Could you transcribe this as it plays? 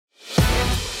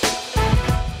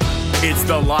It's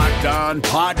the Locked On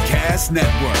Podcast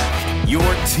Network, your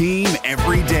team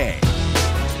every day.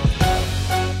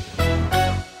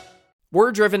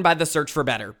 We're driven by the search for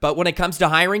better, but when it comes to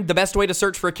hiring, the best way to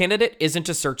search for a candidate isn't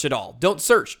to search at all. Don't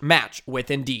search, match with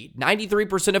Indeed.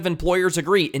 93% of employers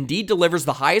agree Indeed delivers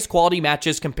the highest quality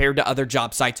matches compared to other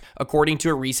job sites, according to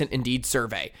a recent Indeed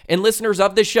survey. And listeners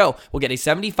of this show will get a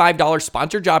 $75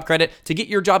 sponsored job credit to get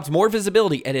your jobs more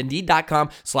visibility at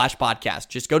Indeed.com/podcast.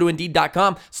 Just go to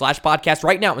Indeed.com/podcast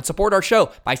right now and support our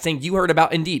show by saying you heard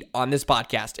about Indeed on this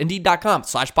podcast.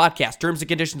 Indeed.com/podcast. Terms and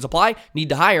conditions apply. Need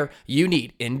to hire? You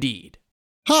need Indeed.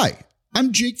 Hi,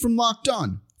 I'm Jake from Locked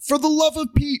On. For the love of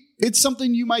Pete, it's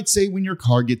something you might say when your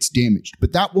car gets damaged,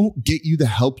 but that won't get you the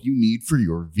help you need for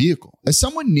your vehicle. As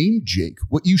someone named Jake,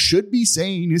 what you should be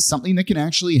saying is something that can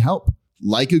actually help.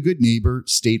 Like a good neighbor,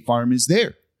 State Farm is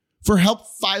there for help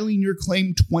filing your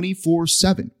claim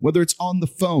 24/7, whether it's on the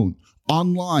phone,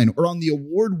 online, or on the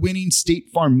award-winning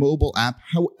State Farm mobile app,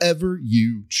 however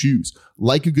you choose.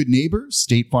 Like a good neighbor,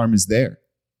 State Farm is there.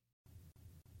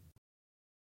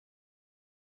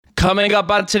 Coming up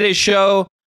on today's show,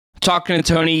 talking to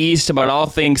Tony East about all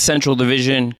things Central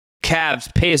Division,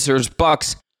 Cavs, Pacers,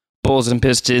 Bucks, Bulls, and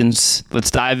Pistons. Let's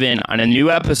dive in on a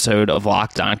new episode of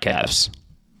Locked On Cavs.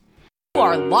 You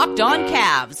are Locked On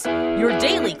Cavs, your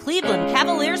daily Cleveland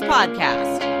Cavaliers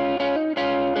podcast.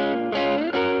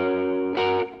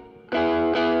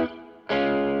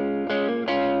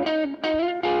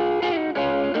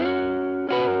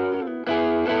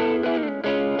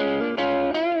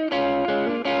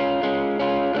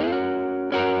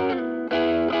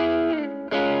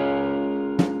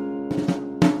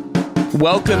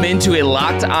 Welcome into a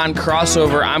Locked On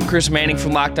crossover. I'm Chris Manning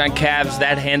from Locked On Cavs.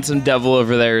 That handsome devil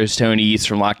over there is Tony East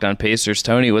from Locked On Pacers.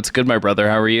 Tony, what's good, my brother?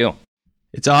 How are you?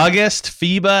 It's August.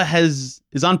 FIBA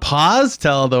is on pause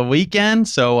till the weekend,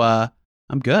 so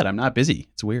I'm good. I'm not busy.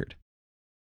 It's weird.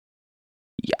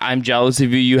 Yeah, I'm jealous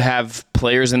of you. You have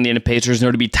players in the Pacers,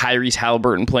 notably Tyrese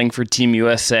Halliburton playing for Team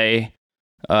USA.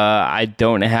 I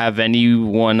don't have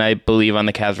anyone, I believe, on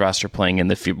the Cavs roster playing in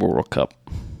the FIBA World Cup.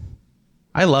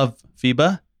 I love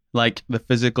FIBA, like the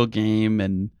physical game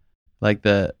and like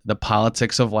the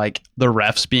politics of like the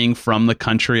refs being from the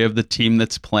country of the team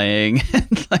that's playing.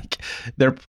 Like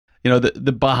they're,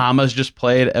 the Bahamas just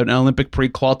played an Olympic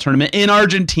pre-qual tournament in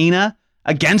Argentina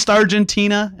against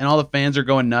Argentina, and all the fans are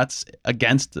going nuts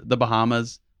against the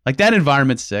Bahamas. Like that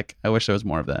environment's sick. I wish there was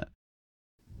more of that.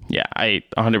 Yeah, I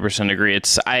 100% agree.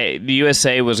 The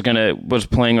USA was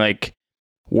playing like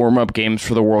warm-up games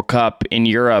for the World Cup in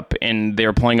Europe, and they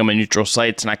were playing them on neutral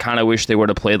sites, and I kind of wish they would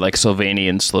have played like Slovenia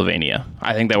and Slovenia.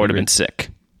 I think that would have been sick.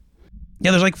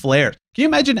 Yeah, there's like flares. Can you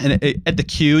imagine at the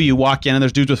queue, you walk in and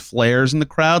there's dudes with flares in the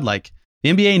crowd? Like,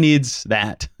 the NBA needs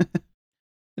that.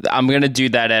 I'm going to do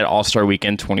that at All-Star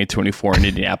Weekend 2024 in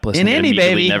Indianapolis. In Indy,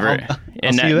 baby. Never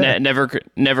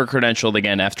credentialed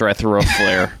again after I throw a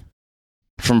flare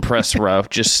from press row,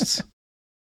 just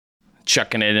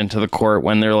chucking it into the court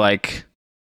when they're like,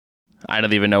 I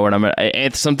don't even know what I'm at.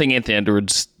 It's something Anthony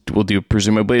Edwards will do,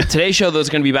 presumably. Today's show, though,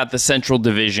 is going to be about the Central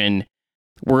Division.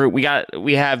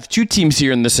 We have two teams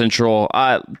here in the Central.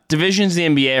 Divisions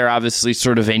in the NBA are obviously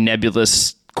sort of a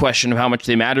nebulous question of how much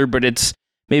they matter, but it's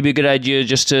maybe a good idea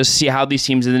just to see how these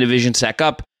teams in the division stack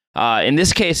up. In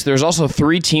this case, there's also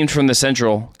three teams from the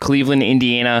Central: Cleveland,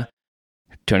 Indiana,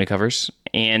 Tony covers,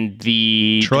 and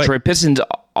the Detroit Pistons,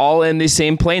 all in the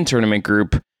same play-in tournament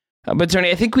group. But Tony,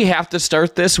 I think we have to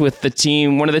start this with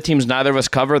one of the teams neither of us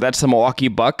cover. That's the Milwaukee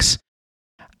Bucks.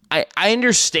 I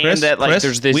understand Chris,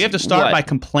 there's this. We have to start by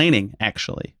complaining,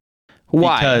 actually.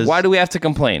 Why? Why do we have to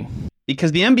complain?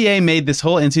 Because the NBA made this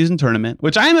whole in-season tournament,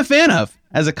 which I am a fan of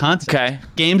as a concept. Okay.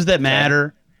 Games that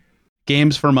matter,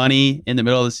 games for money in the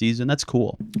middle of the season. That's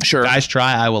cool. Sure. Guys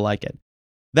try, I will like it.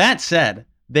 That said,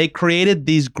 they created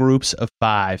these groups of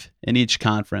 5 in each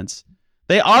conference.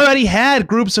 They already had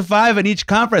groups of 5 in each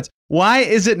conference. Why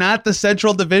is it not the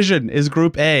Central Division is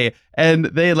Group A, and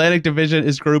the Atlantic Division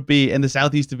is Group B, and the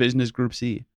Southeast Division is Group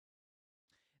C?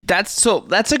 That's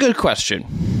a good question.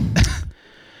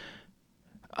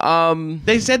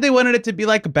 They said they wanted it to be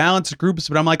like balanced groups,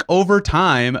 but I'm like, over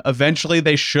time, eventually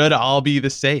they should all be the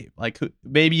same. Like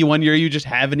maybe one year you just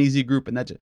have an easy group, and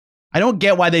that's it. I don't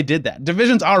get why they did that.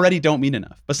 Divisions already don't mean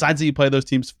enough. Besides that, you play those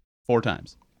teams 4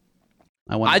 times.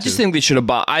 I just think they should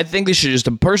abolish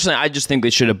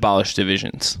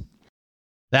divisions.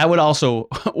 That would also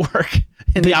work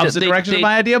in the opposite direction of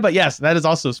my idea, but yes, that is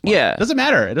also smart. Yeah. It doesn't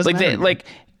matter. It doesn't matter.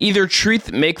 Either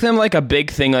make them like a big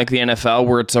thing like the NFL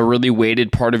where it's a really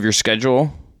weighted part of your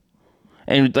schedule,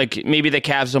 And like maybe the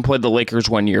Cavs don't play the Lakers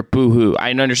one year. Boo-hoo.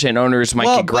 I understand owners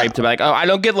might get griped about like, oh, I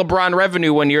don't get LeBron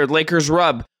revenue when your Lakers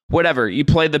rub. Whatever. You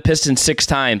play the Pistons 6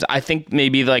 times. I think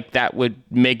maybe like that would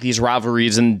make these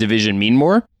rivalries in the division mean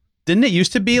more. Didn't it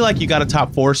used to be like you got a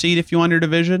top 4 seed if you won your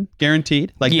division,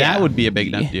 guaranteed? Like that would be a big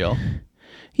enough deal.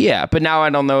 Yeah, but now I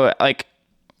don't know. Like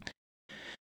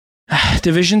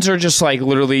divisions are just like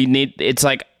literally it's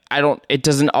like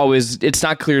it's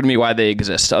not clear to me why they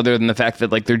exist other than the fact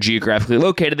that like they're geographically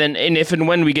located. And if and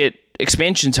when we get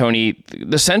expansion, Tony,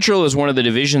 the Central is one of the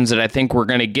divisions that I think we're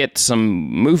going to get some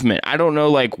movement. I don't know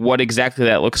like what exactly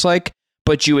that looks like,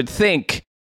 but you would think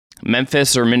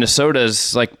Memphis or Minnesota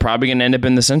is like probably going to end up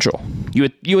in the Central.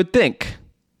 You would think.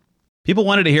 People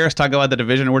wanted to hear us talk about the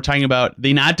division, and we're talking about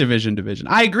the not division.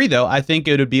 I agree, though. I think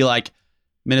it would be like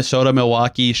Minnesota,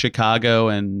 Milwaukee, Chicago,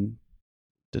 and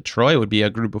Detroit would be a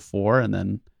group of 4, and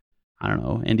then, I don't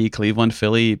know, Indy, Cleveland,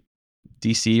 Philly,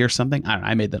 DC or something. I don't know.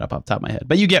 I made that up off the top of my head.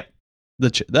 But you get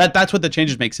that's what the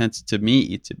changes make sense to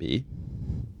me to be.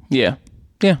 Yeah.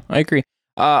 Yeah, I agree.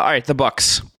 All right, the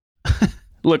Bucks.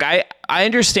 Look, I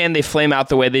understand they flame out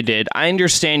the way they did. I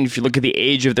understand if you look at the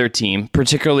age of their team,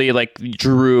 particularly like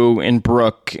Drew and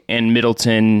Brooke and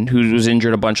Middleton, who was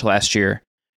injured a bunch last year,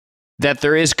 that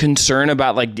there is concern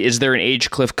about like, is there an age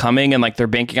cliff coming? And like they're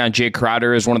banking on Jay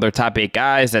Crowder as one of their top 8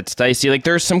 guys. That's dicey. Like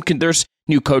there's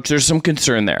new coach. There's some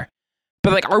concern there.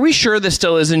 But like, are we sure this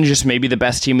still isn't just maybe the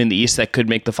best team in the East that could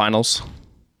make the finals?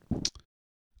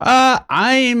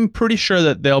 I'm pretty sure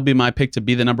that they'll be my pick to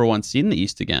be the number 1 seed in the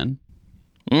East again.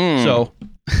 So,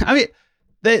 I mean,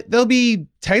 they'll be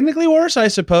technically worse, I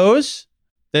suppose.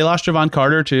 They lost Javon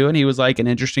Carter, too, and he was like an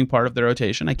interesting part of the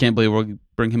rotation. I can't believe we'll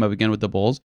bring him up again with the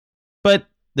Bulls. But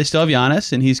they still have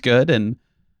Giannis, and he's good. And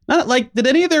not like, did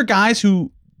any of their guys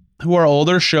who are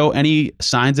older show any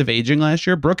signs of aging last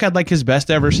year? Brooke had like his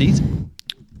best ever season.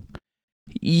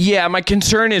 Yeah, my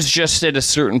concern is just at a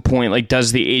certain point, like,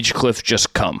 does the age cliff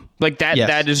just come? Like that? Yes.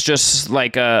 That is just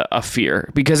like a fear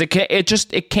because it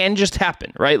can just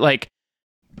happen, right? Like,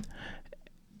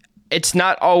 it's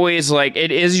not always like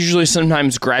it is. Usually,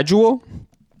 sometimes gradual,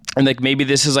 and like maybe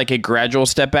this is like a gradual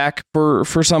step back for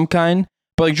some kind.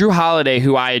 But like Drew Holiday,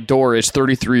 who I adore, is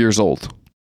 33 years old.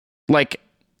 Like,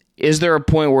 is there a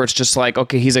point where it's just like,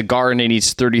 okay, he's a guard and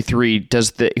he's 33?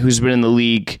 Who's been in the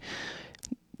league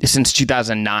since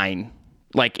 2009?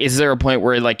 Like, is there a point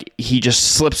where like he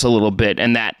just slips a little bit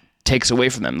and that takes away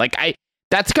from them? Like,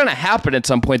 that's gonna happen at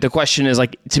some point. The question is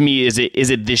like, to me, is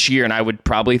it this year? And I would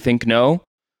probably think no,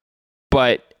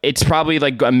 but it's probably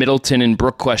like a Middleton and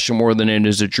Brooke question more than it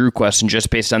is a Drew question, just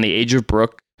based on the age of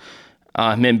Brooke,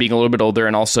 him being a little bit older,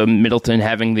 and also Middleton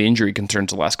having the injury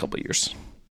concerns the last couple of years.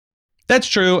 That's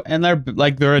true, and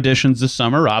their additions this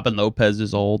summer. Robin Lopez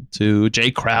is old too. Jay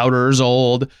Crowder's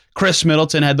old. Chris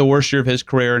Middleton had the worst year of his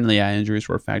career, and the eye injuries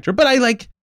were a factor. But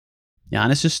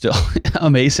Giannis is still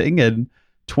amazing and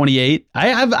 28.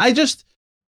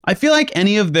 I feel like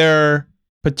any of their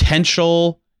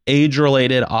potential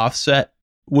age-related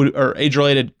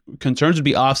age-related concerns would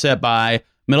be offset by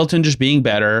Middleton just being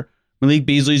better. Malik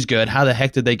Beasley's good. How the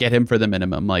heck did they get him for the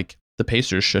minimum? Like the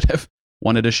Pacers should have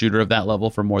wanted a shooter of that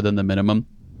level for more than the minimum.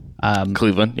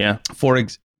 Cleveland, yeah.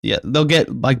 They'll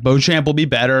get like Beauchamp will be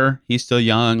better. He's still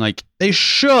young. Like they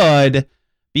should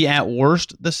be at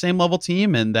worst the same level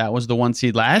team, and that was the 1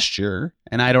 seed last year.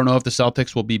 And I don't know if the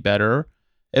Celtics will be better.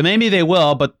 And maybe they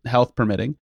will, but health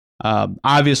permitting.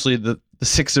 Obviously, the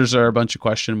Sixers are a bunch of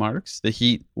question marks. The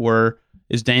Heat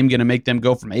is Dame going to make them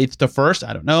go from 8th to 1st?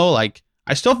 I don't know. Like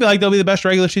I still feel like they'll be the best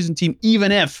regular season team,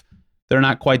 even if they're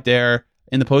not quite there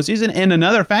in the postseason. And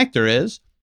another factor is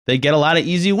they get a lot of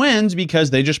easy wins because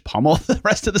they just pummel the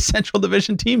rest of the Central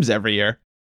Division teams every year.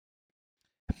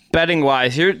 Betting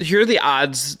wise, here are the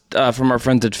odds from our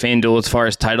friends at FanDuel as far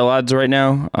as title odds right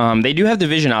now. They do have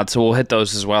division odds, so we'll hit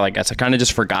those as well. I guess I kind of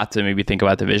just forgot to maybe think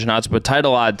about division odds, but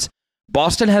title odds,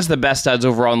 Boston has the best odds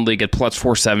overall in the league at plus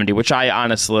 470, which I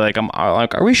honestly like. I'm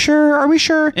like, are we sure? Are we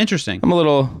sure? Interesting. I'm a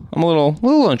little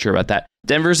unsure about that.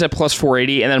 Denver's at plus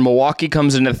 480, and then Milwaukee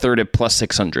comes in at third at plus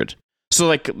 600. So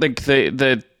like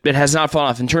the it has not fallen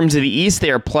off. In terms of the East,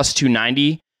 they are plus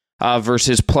 290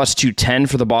 versus plus 210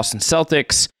 for the Boston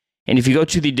Celtics. And if you go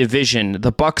to the division,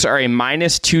 the Bucks are a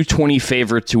minus 220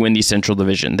 favorite to win the Central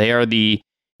Division. They are the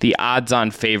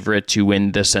odds-on favorite to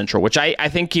win the Central, which I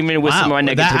think even with some of my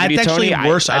negativity, that's Tony, actually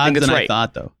worse I think odds it's than right. I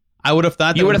thought, though. I would have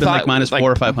thought that would have been like minus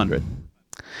 400 or 500.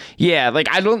 Yeah, like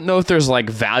I don't know if there's like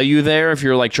value there if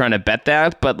you're like trying to bet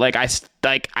that, but like that's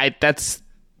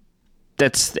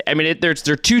I mean there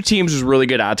are two teams with really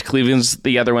good odds. Cleveland's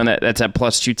the other one that's at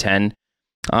plus 210.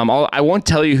 I won't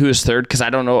tell you who is third because I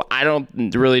don't know. I don't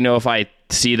really know if I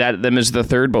see them as the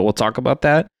third, but we'll talk about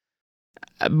that.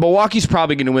 Milwaukee's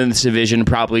probably going to win this division.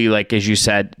 Probably, like as you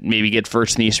said, maybe get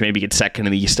first in the East, maybe get second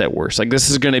in the East at worst. Like this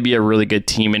is going to be a really good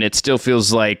team, and it still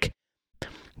feels like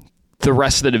the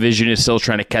rest of the division is still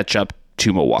trying to catch up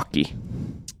to Milwaukee.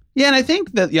 Yeah, and I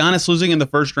think that Giannis losing in the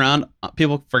first round,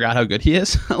 people forgot how good he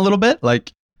is a little bit.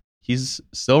 Like he's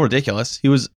still ridiculous. He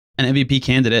was an MVP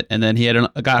candidate, and then he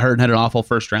got hurt and had an awful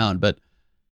first round, but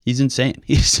he's insane.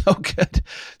 He's so good.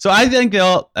 So I think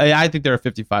they're a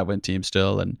 55-win team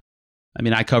still, and I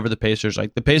mean I cover the Pacers.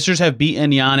 Like the Pacers have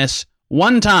beaten Giannis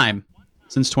one time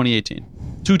since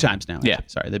 2018, 2 times now. Actually. Yeah,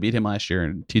 sorry, they beat him last year,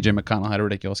 and TJ McConnell had a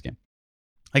ridiculous game.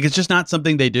 Like it's just not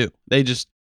something they do. They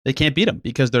can't beat him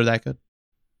because they're that good.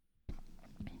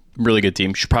 Really good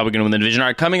team. She's probably going to win the division. All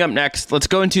right, coming up next, let's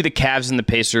go into the Cavs and the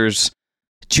Pacers.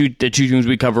 The two teams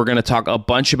we cover. We're going to talk a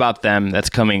bunch about them. That's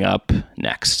coming up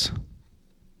next.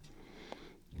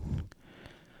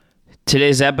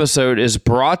 Today's episode is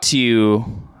brought to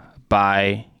you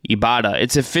by Ibotta.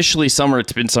 It's officially summer.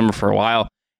 It's been summer for a while.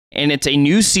 And it's a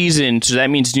new season, so that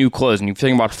means new clothes. And if you're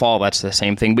thinking about fall, that's the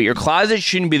same thing. But your closet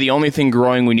shouldn't be the only thing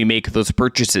growing when you make those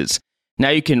purchases. Now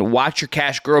you can watch your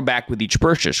cash grow back with each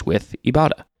purchase with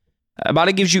Ibotta.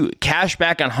 Ibotta gives you cash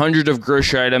back on hundreds of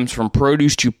grocery items, from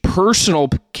produce to personal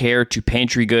care to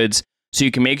pantry goods, so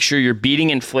you can make sure you're beating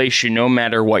inflation no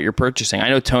matter what you're purchasing. I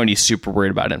know Tony's super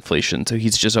worried about inflation, so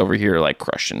he's just over here like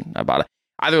crushing Ibotta.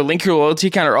 Either link your loyalty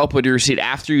account or upload your receipt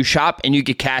after you shop, and you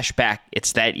get cash back.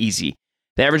 It's that easy.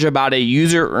 The average Ibotta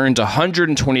user earns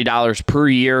 $120 per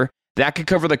year. That could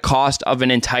cover the cost of an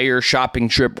entire shopping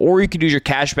trip, or you could use your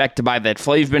cash back to buy that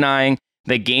flight you've been eyeing,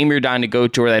 the game you're dying to go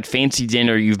to, or that fancy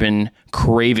dinner you've been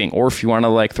craving. Or if you want to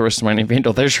like throw some money in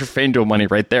FanDuel, there's your FanDuel money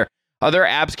right there. Other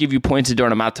apps give you points that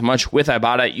don't amount to much. With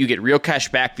Ibotta, you get real cash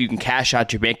back that you can cash out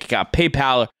to your bank account,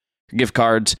 PayPal, or gift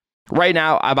cards. Right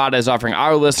now, Ibotta is offering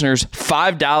our listeners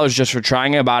 $5 just for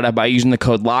trying Ibotta by using the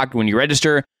code LOCKED when you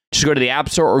register. Just go to the App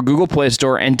Store or Google Play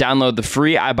Store and download the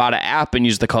free Ibotta app and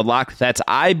use the code LOCKED. That's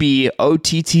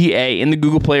IBOTTA in the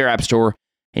Google Play or App Store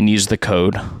and use the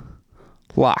code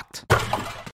LOCKED.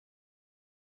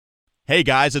 Hey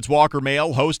guys, it's Walker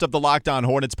Mail, host of the Locked On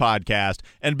Hornets podcast,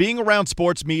 and being around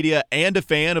sports media and a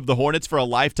fan of the Hornets for a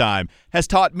lifetime has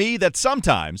taught me that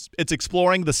sometimes it's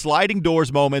exploring the sliding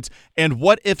doors moments and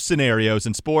what-if scenarios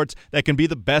in sports that can be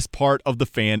the best part of the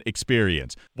fan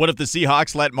experience. What if the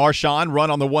Seahawks let Marshawn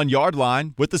run on the 1-yard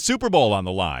line with the Super Bowl on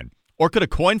the line? Or could a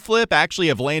coin flip actually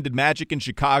have landed Magic in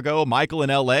Chicago, Michael in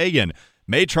L.A., and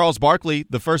made Charles Barkley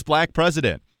the first black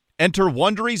president? Enter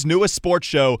Wondery's newest sports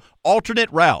show, Alternate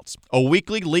Routes, a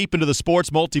weekly leap into the sports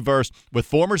multiverse with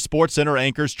former SportsCenter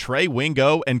anchors Trey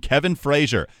Wingo and Kevin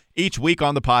Frazier. Each week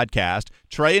on the podcast,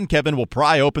 Trey and Kevin will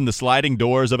pry open the sliding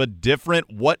doors of a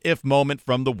different what-if moment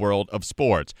from the world of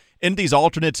sports. In these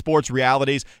alternate sports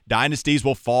realities, dynasties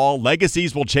will fall,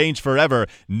 legacies will change forever,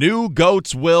 new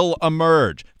GOATs will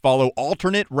emerge. Follow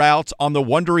Alternate Routes on the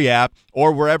Wondery app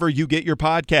or wherever you get your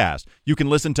podcast. You can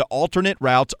listen to Alternate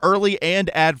Routes early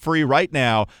and ad-free right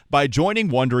now by joining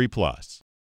Wondery Plus.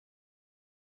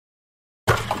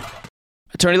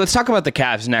 Tony, let's talk about the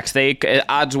Cavs next. They,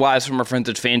 odds-wise from our friends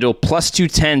at FanDuel, plus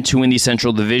 210 to win the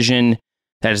Central Division.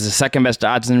 That is the second best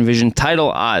odds in the division.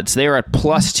 Title odds, they are at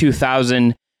plus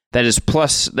 2,000.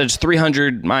 That's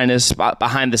 300 minus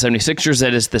behind the 76ers.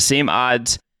 That is the same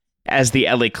odds as the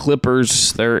LA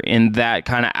Clippers. They're in that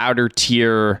kind of outer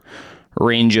tier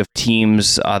range of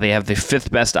teams. They have the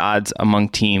 5th best odds among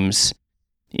teams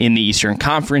in the Eastern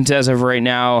Conference as of right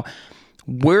now.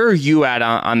 Where are you at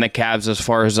on the Cavs as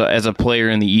far as a player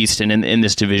in the East and in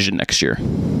this division next year? I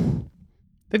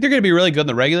think they're going to be really good in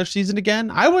the regular season again.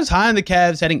 I was high on the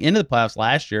Cavs heading into the playoffs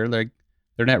last year. Like,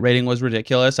 their net rating was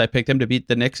ridiculous. I picked them to beat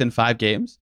the Knicks in 5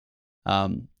 games.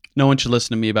 No one should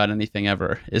listen to me about anything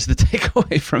ever, is the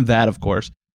takeaway from that, of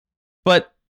course.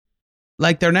 But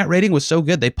like, their net rating was so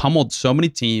good. They pummeled so many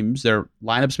teams. Their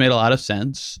lineups made a lot of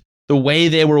sense. The way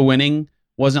they were winning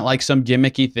wasn't like some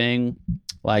gimmicky thing,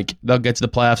 like they'll get to the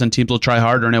playoffs and teams will try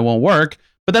harder and it won't work.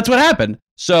 But that's what happened.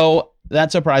 So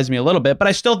that surprised me a little bit. But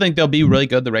I still think they'll be really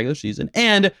good the regular season.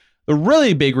 And the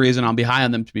really big reason I'll be high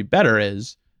on them to be better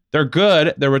is they're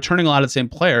good. They're returning a lot of the same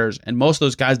players. And most of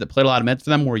those guys that played a lot of minutes for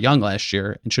them were young last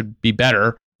year and should be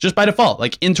better just by default.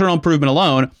 Like, internal improvement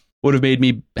alone would have made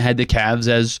me head the Cavs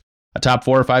as a top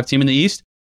 4 or 5 team in the East.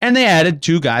 And they added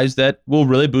 2 guys that will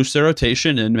really boost their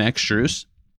rotation in Max Strus,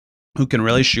 who can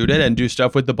really shoot it and do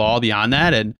stuff with the ball beyond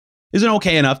that and is an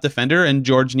okay enough defender, and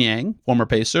George Niang, former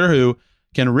Pacer, who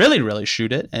can really, really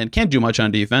shoot it and can't do much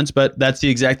on defense, but that's the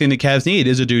exact thing the Cavs need,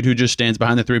 is a dude who just stands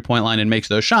behind the 3-point line and makes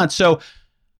those shots. So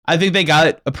I think they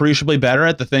got appreciably better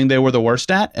at the thing they were the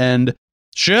worst at, and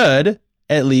should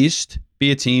at least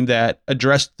be a team that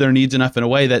addressed their needs enough in a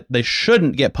way that they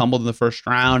shouldn't get pummeled in the first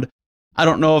round. I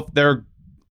don't know if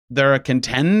they're a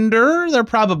contender. They're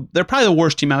probably the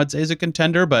worst team I would say is a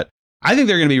contender, but I think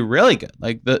they're going to be really good.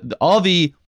 Like all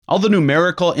the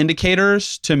numerical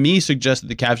indicators to me suggest that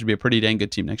the Cavs should be a pretty dang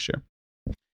good team next year.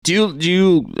 Do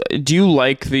you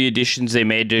like the additions they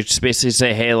made to just basically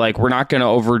say, hey, like we're not going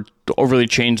to overly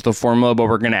change the formula, but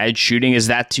we're going to add shooting? Is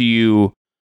that to you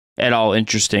at all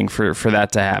interesting for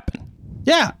that to happen?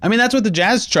 Yeah, I mean, that's what the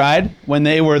Jazz tried when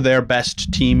they were their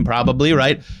best team, probably,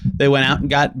 right? They went out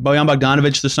and got Bojan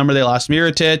Bogdanovic the summer they lost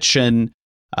Mirotic, and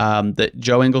that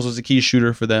Joe Ingles was a key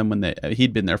shooter for them when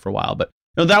he'd been there for a while. But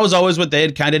that was always what they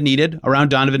had kind of needed around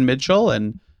Donovan Mitchell,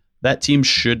 and that team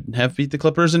should have beat the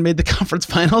Clippers and made the conference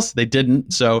finals. They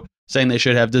didn't, so saying they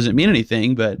should have doesn't mean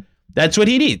anything, but that's what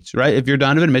he needs, right? If you're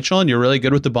Donovan Mitchell and you're really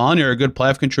good with the ball and you're a good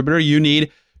playoff contributor, you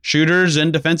need shooters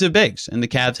and defensive bigs, and the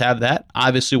Cavs have that.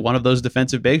 Obviously, one of those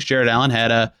defensive bigs, Jared Allen,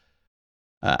 had I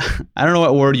don't know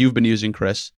what word you've been using,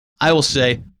 Chris. I will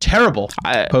say terrible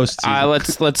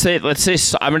postseason. Let's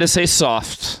say I'm going to say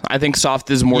soft. I think soft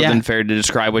is more than fair to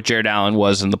describe what Jared Allen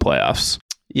was in the playoffs.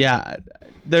 Yeah,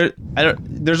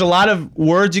 there's a lot of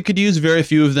words you could use. Very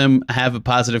few of them have a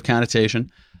positive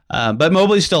connotation. But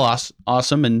Mobley's still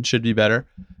awesome and should be better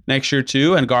next year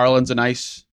too. And Garland's a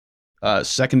nice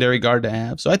secondary guard to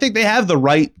have. So I think they have the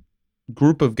right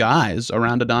group of guys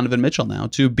around a Donovan Mitchell now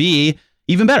to be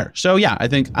even better. So yeah, I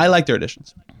think I like their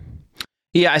additions.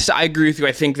 Yeah, I agree with you.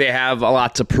 I think they have a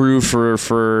lot to prove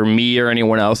for me or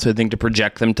anyone else. I think to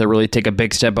project them to really take a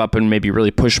big step up and maybe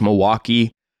really push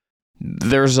Milwaukee.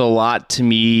 There's a lot to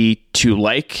me to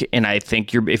like, and I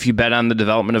think if you bet on the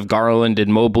development of Garland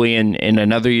and Mobley and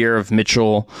another year of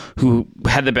Mitchell, who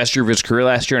had the best year of his career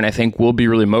last year, and I think will be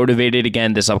really motivated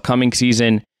again this upcoming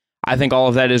season, I think all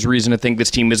of that is reason to think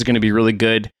this team is going to be really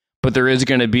good, but there is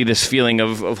going to be this feeling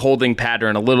of holding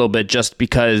pattern a little bit just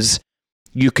because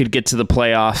you could get to the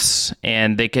playoffs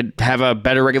and they could have a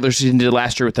better regular season than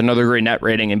last year with another great net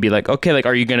rating and be like, okay, like,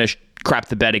 are you going to crap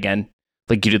the bed again?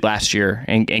 Like you did last year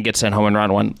and get sent home in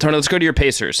round one. Tony, let's go to your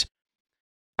Pacers.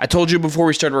 I told you before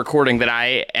we started recording that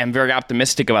I am very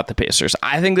optimistic about the Pacers.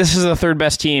 I think this is the third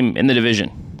best team in the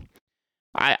division.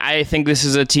 I think this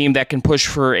is a team that can push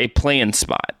for a play-in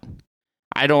spot.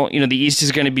 The East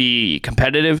is going to be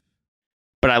competitive,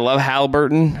 but I love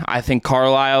Halliburton. I think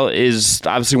Carlisle is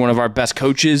obviously one of our best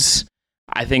coaches.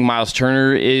 I think Miles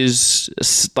Turner is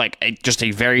just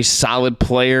a very solid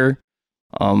player.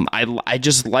 I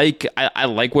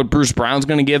like what Bruce Brown's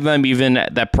going to give them, even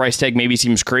that price tag maybe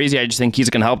seems crazy. I just think he's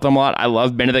going to help them a lot. I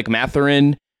love Benedict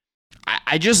Mathurin.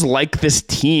 I just like this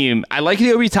team. I like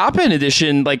the Obi Toppin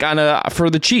edition, for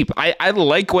the cheap. I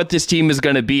like what this team is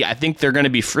going to be. I think they're going to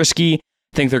be frisky.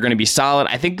 I think they're going to be solid.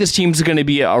 I think this team's going to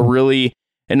be a really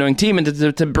annoying team.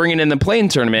 And to bring it in the play-in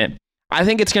tournament, I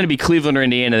think it's going to be Cleveland or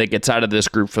Indiana that gets out of this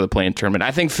group for the play-in tournament.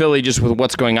 I think Philly, just with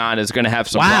what's going on, is going to have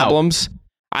some problems.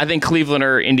 I think Cleveland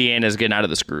or Indiana is getting out of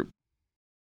this group.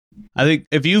 I think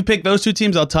if you pick those two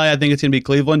teams, I'll tell you I think it's going to be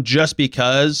Cleveland, just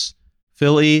because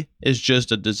Philly is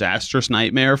just a disastrous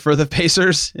nightmare for the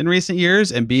Pacers in recent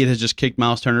years, and Embiid has just kicked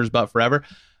Miles Turner's butt forever.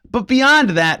 But beyond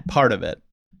that part of it,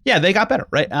 yeah, they got better,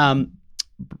 right?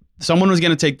 Someone was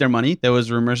going to take their money. There was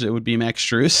rumors it would be Max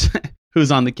Strus,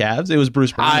 who's on the Cavs. It was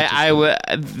Bruce Brown.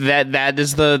 That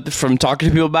is from talking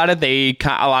to people about it.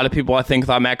 A lot of people I think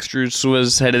thought Max Strus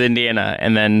was headed Indiana,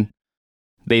 and then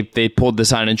they pulled the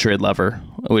sign and trade lever,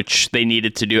 which they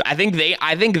needed to do. I think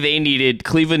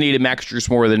Cleveland needed Max Strus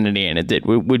more than Indiana did.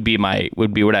 Would be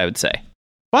what I would say.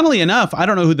 Funnily enough, I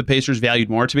don't know who the Pacers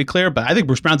valued more, to be clear, but I think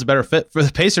Bruce Brown's a better fit for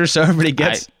the Pacers, so everybody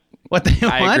gets what they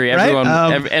want. I agree. Right?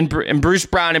 Everyone, and Bruce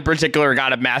Brown in particular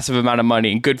got a massive amount of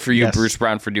money, and good for you, yes, Bruce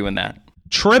Brown, for doing that.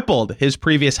 Tripled his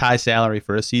previous high salary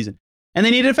for a season. And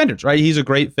they need defenders, right? He's a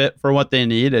great fit for what they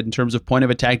need in terms of point of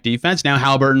attack defense. Now,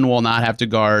 Halliburton will not have to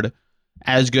guard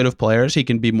as good of players. He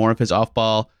can be more of his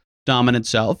off-ball dominant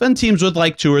self. And teams with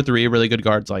like 2 or 3 really good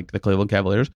guards like the Cleveland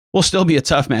Cavaliers will still be a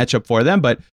tough matchup for them.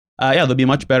 But they'll be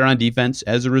much better on defense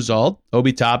as a result.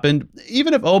 Obi Toppin,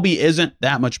 even if Obi isn't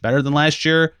that much better than last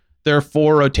year, their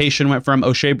 4 rotation went from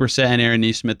O'Shea Brissett and Aaron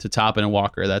Nesmith to Toppin and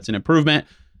Walker. That's an improvement.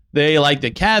 They like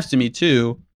the Cavs to me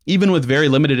too, even with very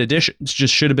limited additions.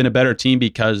 Just should have been a better team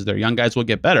because their young guys will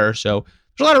get better. So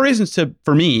there's a lot of reasons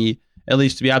for me, at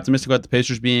least, to be optimistic about the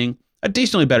Pacers being a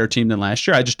decently better team than last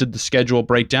year. I just did the schedule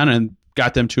breakdown and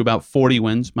got them to about 40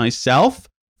 wins myself,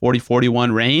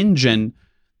 40-41 range. And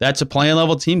that's a play-in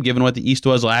level team given what the East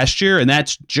was last year. And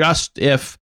that's just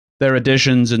if their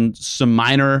additions and some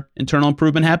minor internal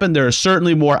improvement happen, there is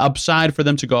certainly more upside for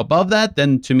them to go above that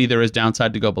than, to me, there is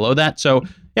downside to go below that. So,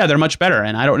 yeah, they're much better.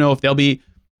 And I don't know if they'll be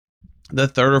the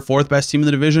third or fourth best team in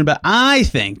the division, but I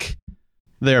think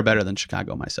they're better than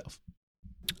Chicago myself.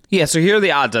 Yeah, so here are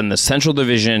the odds on the Central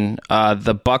Division.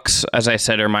 The Bucks, as I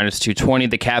said, are minus 220.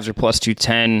 The Cavs are plus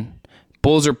 210.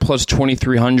 Bulls are plus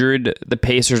 2,300. The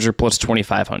Pacers are plus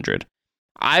 2,500.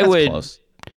 That's close.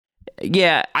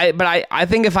 Yeah, I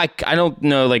think if I don't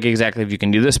know like exactly if you can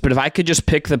do this, but if I could just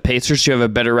pick the Pacers to have a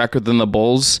better record than the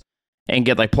Bulls and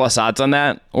get like plus odds on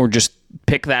that, or just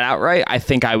pick that outright, I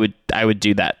think I would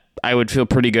do that. I would feel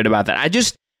pretty good about that.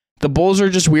 The Bulls are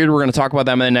just weird. We're going to talk about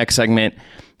them in the next segment.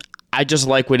 I just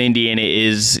like what Indiana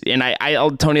is, and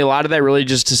Tony, a lot of that really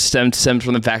just stems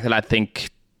from the fact that I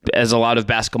think, as a lot of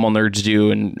basketball nerds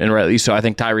do, and rightly so, I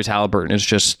think Tyrese Halliburton is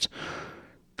just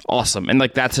awesome, and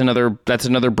like that's another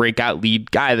breakout lead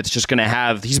guy that's just going to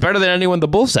have. He's better than anyone the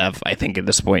Bulls have, I think, at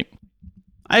this point.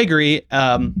 I agree,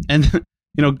 and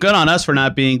good on us for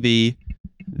not being the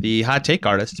hot take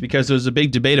artists, because there was a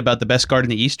big debate about the best guard in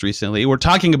the East recently. We're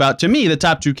talking about, to me, the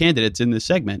top two candidates in this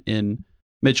segment in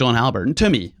Mitchell and Halliburton. To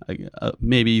me,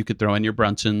 maybe you could throw in your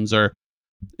Brunsons, or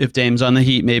if Dame's on the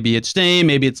Heat, maybe it's Dame,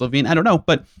 maybe it's Levine. I don't know,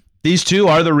 but these two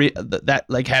are that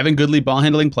like having good lead ball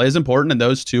handling play is important, and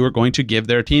those two are going to give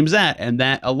their teams that, and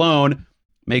that alone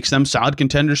makes them solid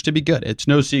contenders to be good. It's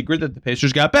no secret that the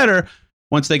Pacers got better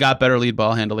once they got better lead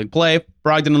ball handling play.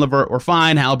 Brogdon and LeVert were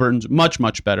fine. Halliburton's much,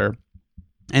 much better,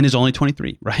 and is only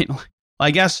 23, right? Well, I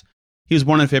guess he was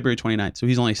born on February 29th, so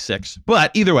he's only 6.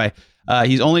 But either way,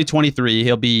 he's only 23.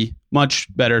 He'll be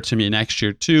much better to me next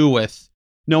year, too, with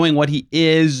knowing what he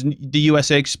is. The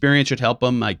USA experience should help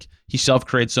him. Like, he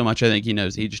self-creates so much, I think he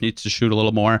knows he just needs to shoot a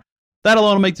little more. That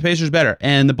alone will make the Pacers better.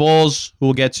 And the Bulls, who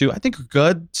we'll get to, I think are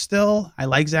good still. I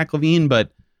like Zach LaVine,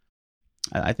 but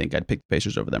I think I'd pick the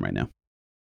Pacers over them right now.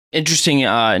 Interesting.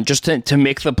 Just to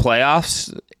make the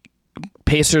playoffs,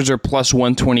 Pacers are plus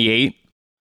 128.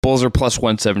 Bulls are plus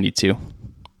 172.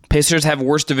 Pacers have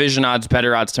worse division odds,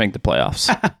 better odds to make the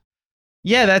playoffs.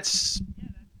 Yeah, that's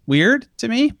weird to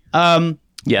me.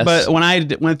 Yes. But when I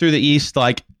went through the East,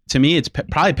 like, to me, it's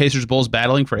probably Pacers Bulls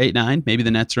battling for 8-9. Maybe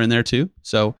the Nets are in there too.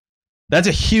 So that's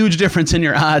a huge difference in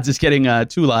your odds. It's getting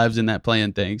 2 lives in that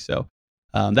play-in thing. So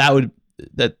I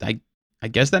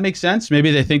guess that makes sense.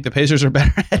 Maybe they think the Pacers are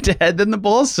better head-to-head than the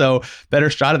Bulls, so better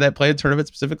shot at that play-in tournament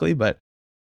specifically. But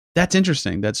that's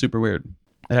interesting. That's super weird.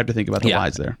 I'd have to think about the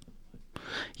whys there.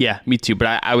 Yeah, me too.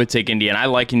 But I would take Indiana. I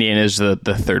like Indiana as the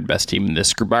third best team in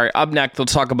this group. All right, up next,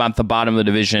 let's talk about the bottom of the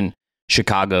division,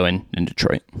 Chicago and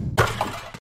Detroit.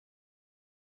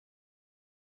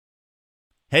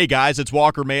 Hey guys, it's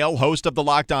Walker Mail, host of the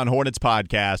Locked On Hornets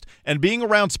podcast, and being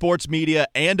around sports media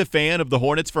and a fan of the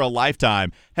Hornets for a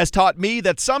lifetime has taught me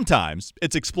that sometimes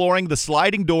it's exploring the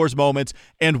sliding doors moments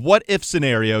and what-if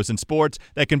scenarios in sports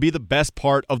that can be the best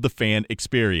part of the fan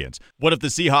experience. What if the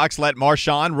Seahawks let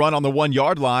Marshawn run on the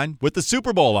 1-yard line with the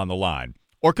Super Bowl on the line?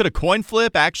 Or could a coin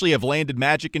flip actually have landed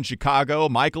Magic in Chicago,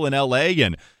 Michael in L.A.,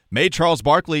 and made Charles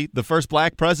Barkley the first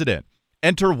black president?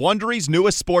 Enter Wondery's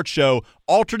newest sports show,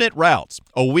 Alternate Routes,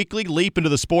 a weekly leap into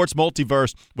the sports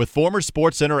multiverse with former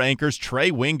SportsCenter anchors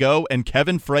Trey Wingo and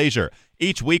Kevin Frazier.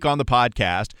 Each week on the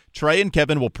podcast, Trey and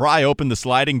Kevin will pry open the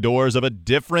sliding doors of a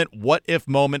different what-if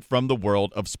moment from the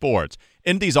world of sports.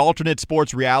 In these alternate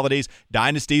sports realities,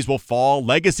 dynasties will fall,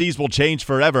 legacies will change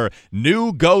forever,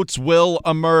 new GOATs will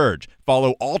emerge.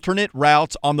 Follow Alternate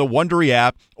Routes on the Wondery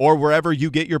app or wherever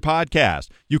you get your podcast.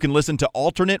 You can listen to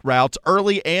Alternate Routes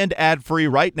early and ad-free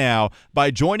right now by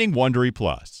joining Wondery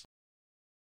Plus.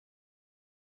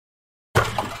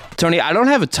 Tony, I don't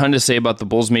have a ton to say about the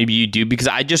Bulls. Maybe you do, because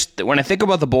when I think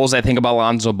about the Bulls, I think about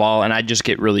Lonzo Ball, and I just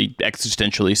get really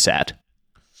existentially sad.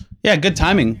 Yeah, good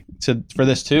timing for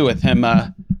this too, with him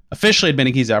officially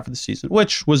admitting he's out for the season,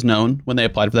 which was known when they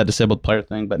applied for that disabled player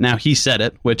thing, but now he said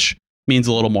it, which means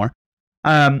a little more.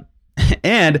 And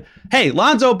hey,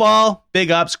 Lonzo Ball, big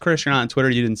ups. Chris, you're not on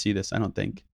Twitter. You didn't see this, I don't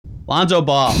think. Lonzo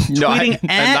Ball tweeting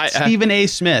at Stephen A.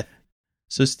 Smith.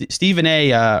 So Stephen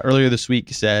A. Earlier this week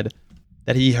said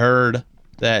that he heard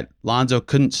that Lonzo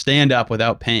couldn't stand up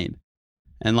without pain.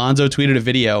 And Lonzo tweeted a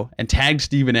video and tagged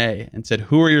Stephen A. and said,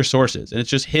 "Who are your sources?" And it's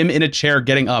just him in a chair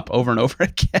getting up over and over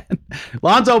again.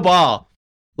 Lonzo Ball.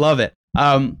 Love it.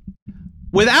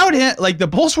 Without him, like, the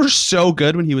Bulls were so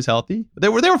good when he was healthy. They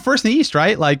were first in the East,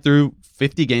 right? Like, through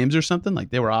 50 games or something. Like,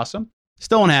 they were awesome.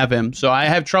 Still don't have him. So I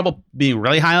have trouble being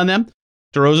really high on them.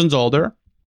 DeRozan's older.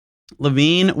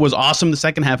 LaVine was awesome the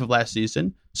second half of last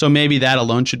season. So maybe that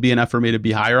alone should be enough for me to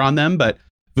be higher on them. But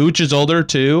Vooch is older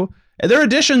too. their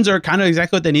additions are kind of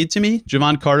exactly what they need to me.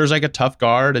 Javon Carter's like a tough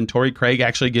guard, and Torrey Craig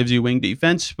actually gives you wing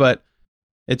defense, but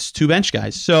it's 2 bench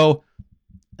guys. So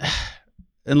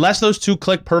unless those two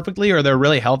click perfectly or they're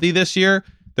really healthy this year,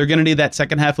 they're going to need that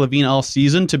second half Levine all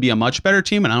season to be a much better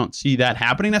team, and I don't see that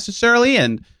happening necessarily.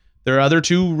 And their other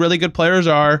 2 really good players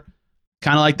are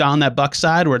kind of like on that Buck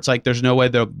side, where it's like there's no way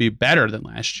they'll be better than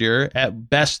last year. At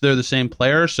best, they're the same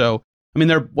player. So, I mean,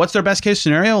 what's their best case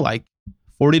scenario? Like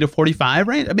 40 to 45,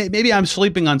 right? I mean, maybe I'm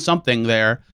sleeping on something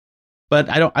there, but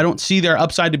I don't see their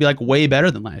upside to be like way better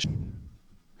than last year.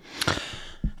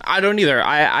 I don't either.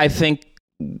 I think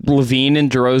Levine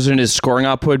and DeRozan is scoring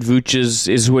output. Vooch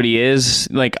is what he is.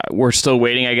 Like, we're still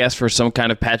waiting, I guess, for some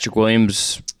kind of Patrick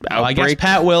Williams outbreak. Well, I guess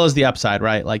Pat Will is the upside,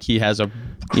 right? Like, he has a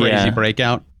crazy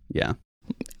breakout. Yeah.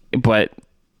 But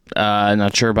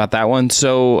not sure about that one.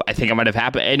 So I think it might have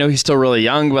happened. I know he's still really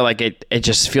young, but like it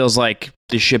just feels like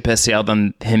the ship has sailed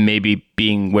on him maybe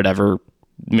being whatever,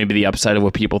 maybe the upside of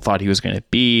what people thought he was going to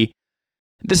be.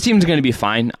 This team's going to be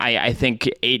fine. I think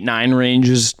 8-9 range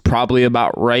is probably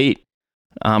about right.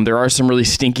 There are some really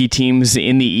stinky teams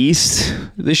in the East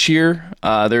this year.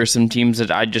 There are some teams that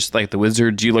I just like the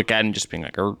Wizards. You look at and just being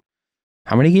like,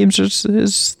 how many games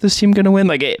is this team going to win?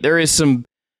 Like there is some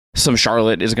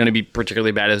Charlotte is going to be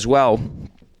particularly bad as well.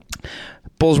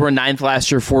 Bulls were 9th last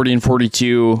year,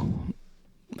 40-42.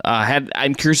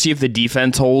 I'm curious to see if the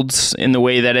defense holds in the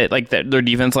way that their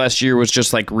defense last year was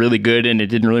just like really good, and it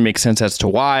didn't really make sense as to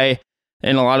why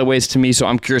in a lot of ways to me. So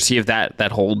I'm curious to see if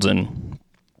that holds, and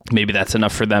maybe that's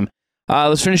enough for them.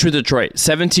 Let's finish with Detroit.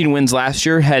 17 wins last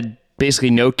year, had basically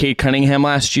no Cade Cunningham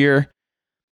last year.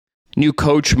 New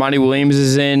coach, Monty Williams,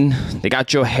 is in. They got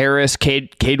Joe Harris.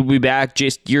 Cade will be back.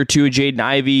 Year 2 of Jaden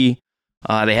Ivey.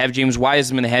 They have James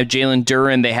Wiseman. They have Jalen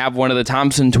Duren. They have one of the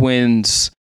Thompson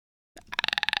twins.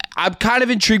 I'm kind of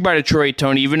intrigued by Detroit,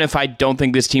 Tony, even if I don't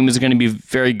think this team is going to be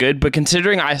very good. But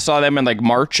considering I saw them in like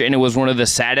March, and it was one of the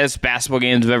saddest basketball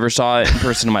games I've ever saw in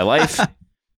person in my life.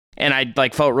 And I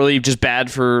like felt really just bad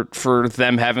for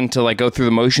them having to like go through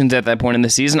the motions at that point in the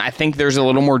season. I think there's a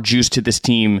little more juice to this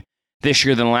team this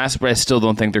year than last, but I still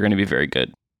don't think they're going to be very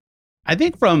good. I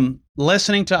think from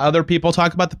listening to other people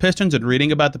talk about the Pistons and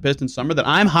reading about the Pistons summer, that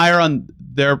I'm higher on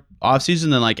their offseason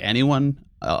than like anyone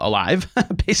alive,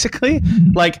 basically.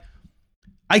 Like,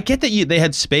 I get that they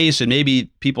had space and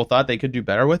maybe people thought they could do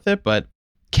better with it, but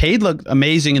Cade looked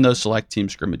amazing in those select team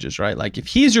scrimmages, right? Like, if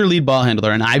he's your lead ball handler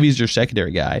and Ivy's your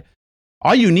secondary guy,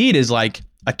 all you need is like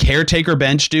a caretaker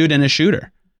bench dude and a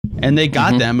shooter. And they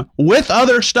got them with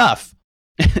other stuff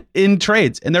in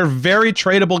trades, and they're very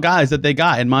tradable guys that they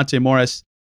got in Monte Morris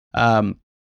and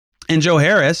Joe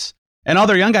Harris, and all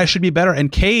their young guys should be better,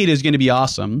 and Cade is going to be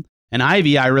awesome, and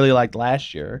Ivy I really liked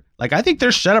last year. Like, I think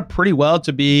they're set up pretty well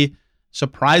to be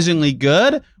surprisingly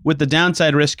good, with the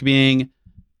downside risk being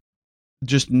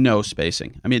just no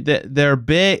spacing. I mean, they're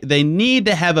big. They need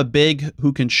to have a big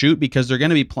who can shoot, because they're going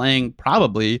to be playing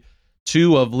probably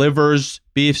 2 of Livers,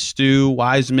 Beef Stew,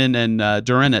 Wiseman, and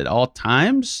Duren at all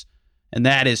times. And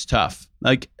that is tough.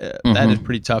 Like, that is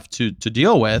pretty tough to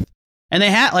deal with. And they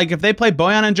had, like, if they play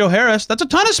Bojan and Joe Harris, that's a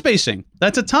ton of spacing.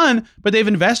 That's a ton. But they've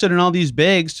invested in all these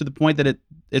bigs to the point that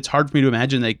it's hard for me to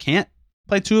imagine they can't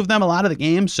play 2 of them a lot of the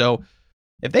games. So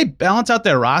if they balance out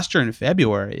their roster in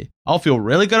February, I'll feel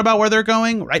really good about where they're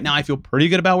going. Right now, I feel pretty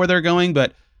good about where they're going.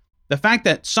 But the fact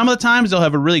that some of the times they'll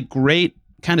have a really great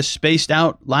kind of spaced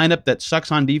out lineup that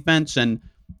sucks on defense, and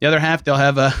the other half they'll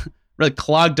have a really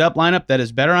clogged up lineup that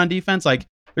is better on defense. Like,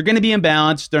 they're going to be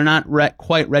imbalanced. They're not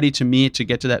quite ready to me to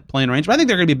get to that playing range, but I think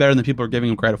they're going to be better than people are giving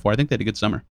them credit for. I think they had a good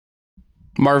summer.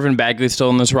 Marvin Bagley's still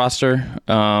in this roster.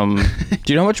 Do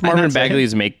you know how much Marvin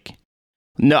Bagley's make?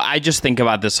 No, I just think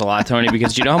about this a lot, Tony,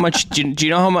 because do you know how much? Do you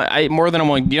know how much? More than I'm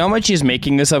like, do you know how much he's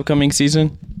making this upcoming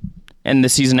season and the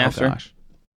season after? Gosh.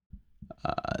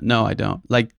 No, I don't.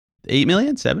 Like 8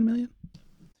 million, 7 million?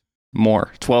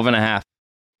 More, 12.5.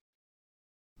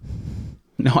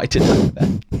 No, I did not know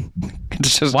that.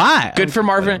 Just, why? Good for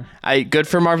Marvin. Good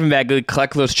for Marvin Bagley.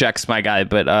 Collect those checks, my guy.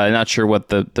 But not sure what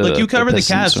the look. You covered the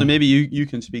Cavs, so maybe you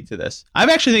can speak to this. I'm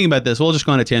actually thinking about this. We'll just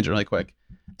go on a tangent really quick.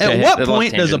 At what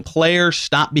point does a player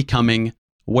stop becoming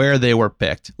where they were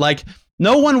picked? Like,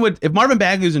 no one would, if Marvin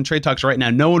Bagley was in trade talks right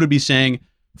now, no one would be saying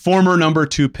former number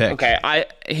 2 pick. Okay, right?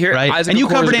 And you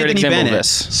covered Anthony Bennett,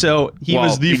 so he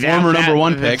was the former number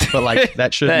 1 pick, but like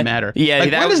that shouldn't matter. Yeah, like,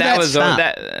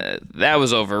 that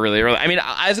was over really early. I mean,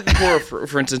 Isaac Okoro,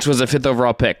 for instance, was a 5th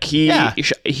overall pick. He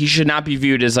should not be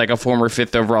viewed as like a former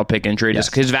 5th overall pick in trade.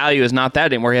 His value is not that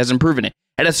anymore. He hasn't proven it.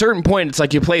 At a certain point, it's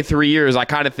like you play 3 years. I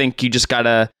kind of think you just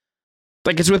gotta.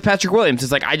 Like, it's with Patrick Williams.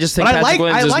 It's like, I just think Patrick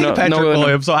Williams is Patrick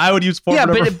Williams, so I would use former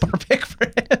number 4 pick for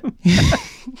him. Would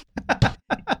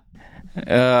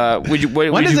you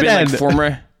be like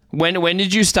former? When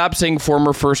did you stop saying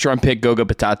former first round pick Goga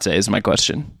Bitadze? Is my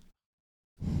question.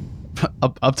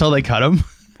 Up till they cut him,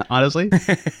 honestly.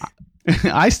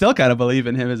 I still kind of believe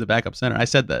in him as a backup center. I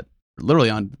said that literally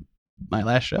on my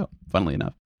last show, funnily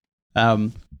enough.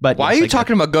 But why are you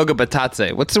talking about Goga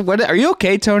Bitadze? What? Are you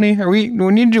okay, Tony? We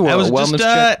need to do a wellness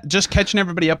check. Just catching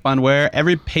everybody up on where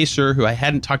every Pacer who I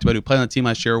hadn't talked about who played on the team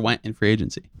last year went in free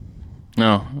agency.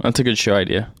 No, that's a good show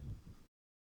idea.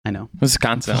 I know. That's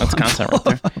content. That's content right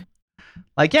there.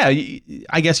 Like, yeah,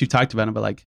 I guess you talked about him, but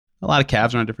like a lot of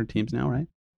Cavs are on different teams now, right?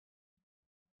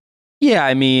 Yeah,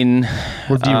 I mean,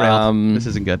 we're derailed. This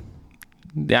isn't good.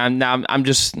 Yeah, I'm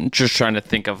just trying to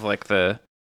think of like the.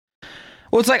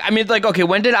 Well, it's like, I mean, like, okay,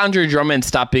 when did Andre Drummond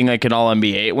stop being like an All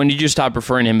NBA? When did you stop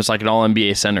referring to him as like an All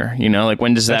NBA center? You know, like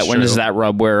when does that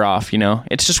rub wear off? You know,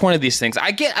 it's just one of these things.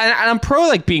 I'm pro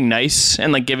like being nice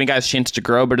and like giving guys a chance to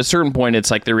grow, but at a certain point, it's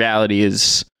like the reality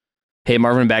is, hey,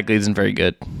 Marvin Bagley isn't very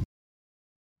good.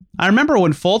 I remember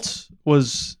when Fultz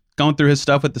was going through his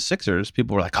stuff with the Sixers,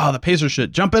 people were like, "Oh, the Pacers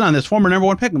should jump in on this former number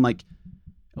one pick." I'm like,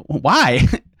 why?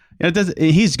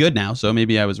 He's good now, so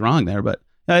maybe I was wrong there, but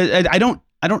I don't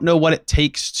know what it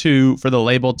takes for the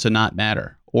label to not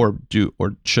matter or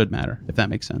should matter, if that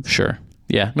makes sense. Sure.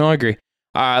 Yeah. No, I agree.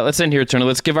 Let's end here, Turner.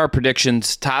 Let's give our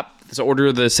predictions. Let's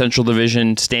order the Central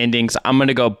Division standings. I'm going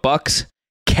to go Bucks,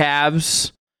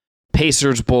 Cavs,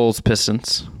 Pacers, Bulls,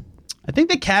 Pistons. I think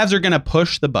the Cavs are going to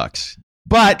push the Bucks,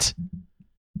 but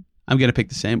I'm going to pick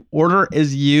the same order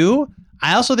as you.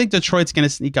 I also think Detroit's going to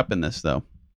sneak up in this, though.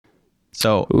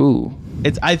 So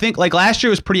I think like last year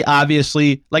was pretty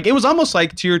obviously like it was almost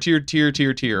like tier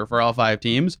for all 5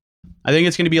 teams. I think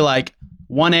it's going to be like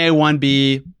 1A,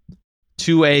 1B,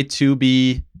 2A,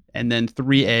 2B, and then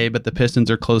 3A, but the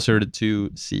Pistons are closer to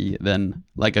 2C than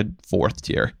like a 4th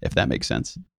tier, if that makes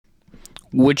sense.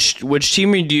 Which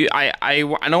team do you? I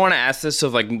don't want to ask this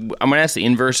of like I'm going to ask the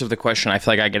inverse of the question. I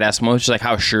feel like I get asked most, like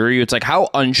how sure are you? It's like how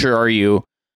unsure are you?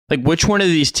 Like which one of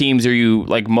these teams are you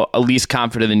like least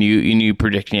confident in you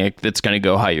predicting it, that's going to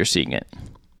go how you're seeing it?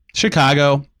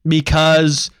 Chicago,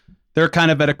 because they're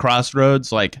kind of at a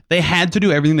crossroads. Like they had to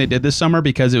do everything they did this summer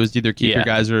because it was either keep your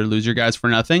guys or lose your guys for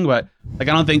nothing. But like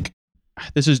I don't think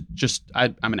this is just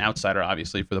I'm an outsider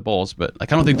obviously for the Bulls, but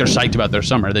like I don't think they're psyched about their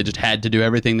summer. They just had to do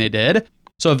everything they did.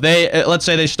 So if they let's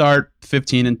say they start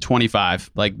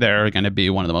 15-25, like they're going to be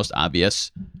one of the most obvious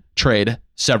trade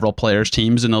several players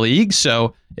teams in the league.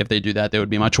 So if they do that, they would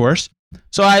be much worse.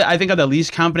 So I think I'm the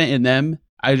least confident in them.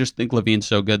 I just think Levine's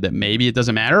so good that maybe it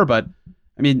doesn't matter. But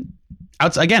I mean,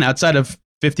 outside of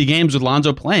 50 games with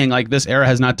Lonzo playing, like this era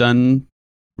has not done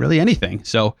really anything.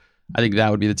 So I think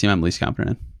that would be the team I'm least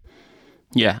confident in.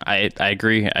 Yeah, I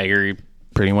agree. I agree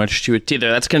pretty much to a T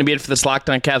there. That's going to be it for this Locked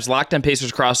On Cavs, Locked On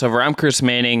Pacers crossover. I'm Chris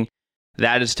Manning.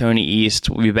 That is Tony East.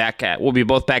 We'll be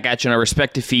both back at you in our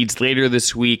respective feeds later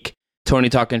this week. Tony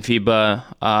talking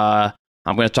FIBA.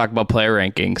 I'm going to talk about player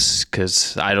rankings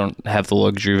because I don't have the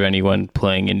luxury of anyone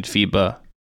playing in FIBA.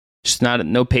 Just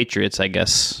no Patriots, I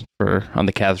guess, on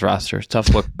the Cavs roster. Tough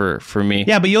look for me.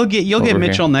 Yeah, but you'll get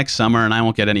Mitchell next summer, and I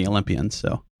won't get any Olympians.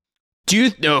 So,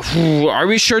 are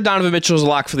we sure Donovan Mitchell's a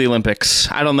lock for the Olympics?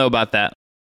 I don't know about that.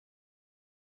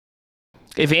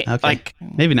 Maybe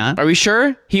not. Are we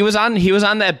sure? He was on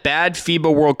that bad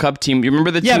FIBA World Cup team. You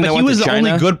remember the team that went to China? Yeah, but he was the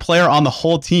only good player on the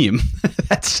whole team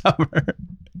that summer.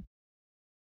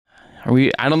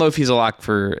 I don't know if he's a lock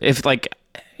for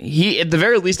he at the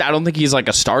very least. I don't think he's like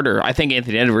a starter. I think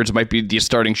Anthony Edwards might be the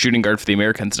starting shooting guard for the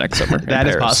Americans next summer. That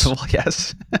is possible.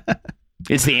 Yes.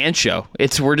 It's the Ant Show.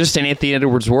 We're just in Anthony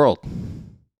Edwards' world.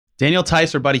 Daniel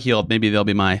Tice or Buddy Hield, maybe they'll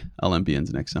be my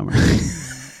Olympians next summer.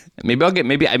 We'll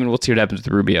see what happens with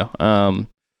Rubio.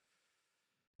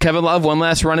 Kevin Love, one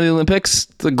last run of the Olympics.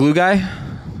 The glue guy.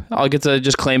 I'll get to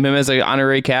just claim him as an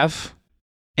honorary Cav.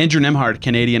 Andrew Nembhard,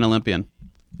 Canadian Olympian.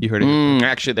 You heard it.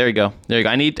 Actually, there you go.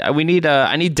 I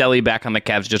need Delhi back on the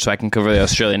Cavs just so I can cover the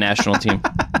Australian national team.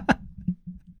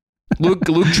 Luke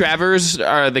Travers,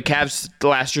 the Cavs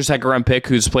last year's second-round pick,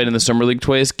 who's played in the Summer League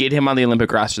twice. Get him on the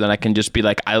Olympic roster, then I can just be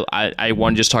like, I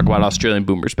want to just talk about Australian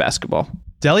Boomers basketball.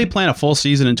 Delhi playing a full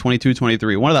season in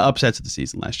 22-23. One of the upsets of the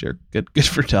season last year. Good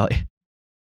for Delhi.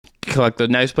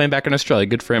 Now he's playing back in Australia.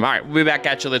 Good for him. All right, we'll be back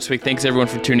at you this week. Thanks, everyone,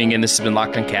 for tuning in. This has been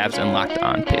Locked On Cavs and Locked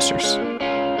On Pacers.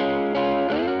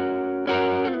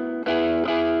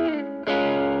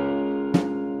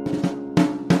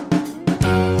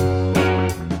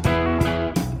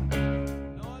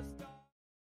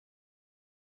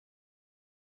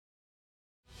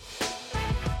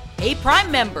 Hey,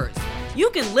 Prime members,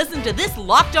 you can listen to this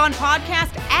Locked On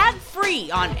podcast ad-free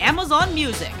on Amazon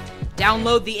Music.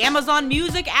 Download the Amazon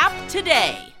Music app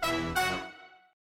today.